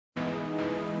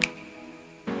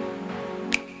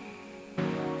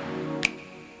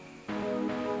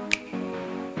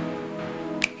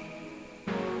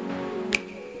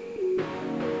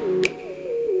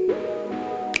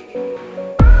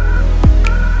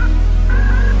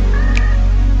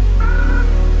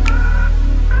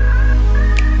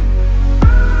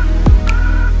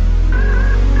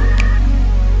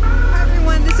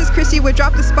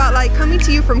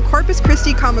to you from Corpus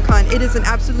Christi Comic Con. It is an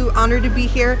absolute honor to be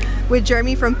here with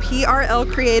Jeremy from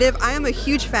PRL Creative. I am a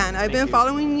huge fan. I've been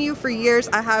following you for years.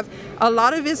 I have a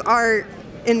lot of his art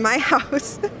in my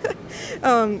house.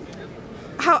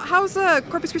 How's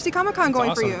Corpus Christi Comic Con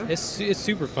going for you? It's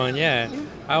super fun, yeah.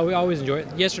 I always enjoy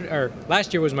it.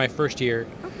 Last year was my first year,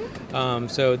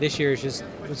 so this year was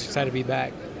excited to be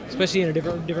back, especially in a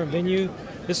different venue.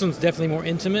 This one's definitely more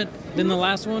intimate than the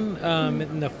last one,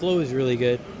 and the flow is really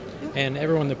good. And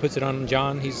everyone that puts it on,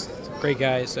 John, he's a great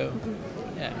guy. So,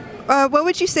 yeah. What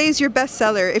would you say is your best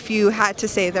seller if you had to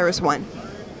say there was one?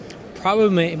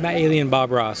 Probably my alien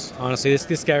Bob Ross. Honestly,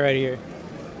 this guy right here.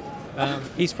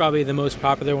 He's probably the most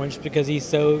popular one just because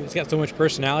he's got so much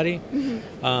personality.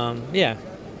 Yeah.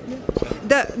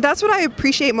 That's what I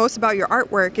appreciate most about your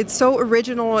artwork. It's so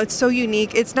original, it's so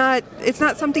unique. It's not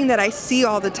something that I see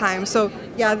all the time. So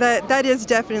yeah, that is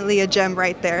definitely a gem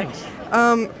right there.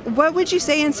 What would you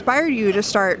say inspired you to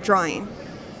start drawing?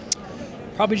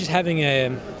 Probably just having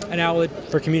an outlet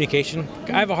for communication.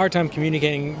 I have a hard time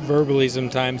communicating verbally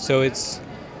sometimes, so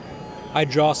I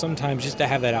draw sometimes just to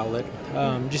have that outlet,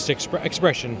 just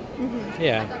expression.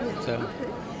 Yeah. So.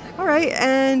 All right,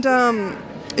 and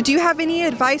do you have any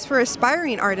advice for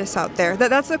aspiring artists out there?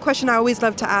 That's a question I always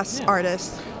love to ask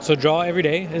artists. So draw every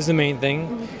day is the main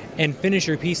thing, and finish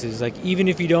your pieces. Like even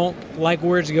if you don't like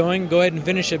where it's going, go ahead and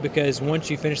finish it, because once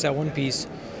you finish that one piece,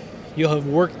 you'll have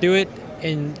worked through it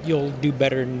and you'll do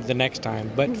better the next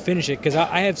time. But finish it, because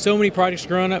I have so many projects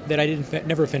growing up that I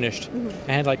never finished.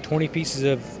 I had like 20 pieces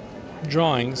of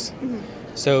drawings,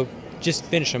 so just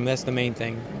finish them. That's the main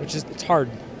thing, which is it's hard.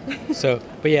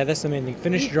 But yeah, that's the main thing.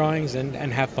 Finish drawings and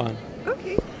have fun.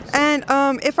 Okay. And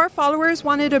if our followers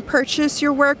wanted to purchase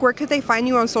your work, where could they find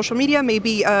you on social media?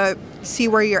 Maybe see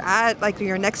where you're at, like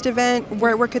your next event.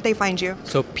 Where could they find you?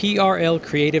 So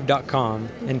PRLcreative.com,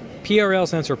 and PRL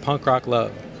stands for Punk Rock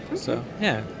Love. Okay. So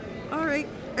yeah. All right.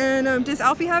 And does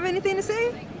Alfie have anything to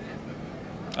say?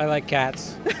 I like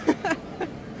cats.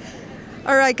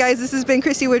 All right, guys, this has been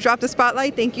Christy with Drop the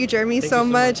Spotlight. Thank you, Jeremy, so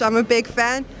much. I'm a big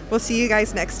fan. We'll see you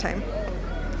guys next time.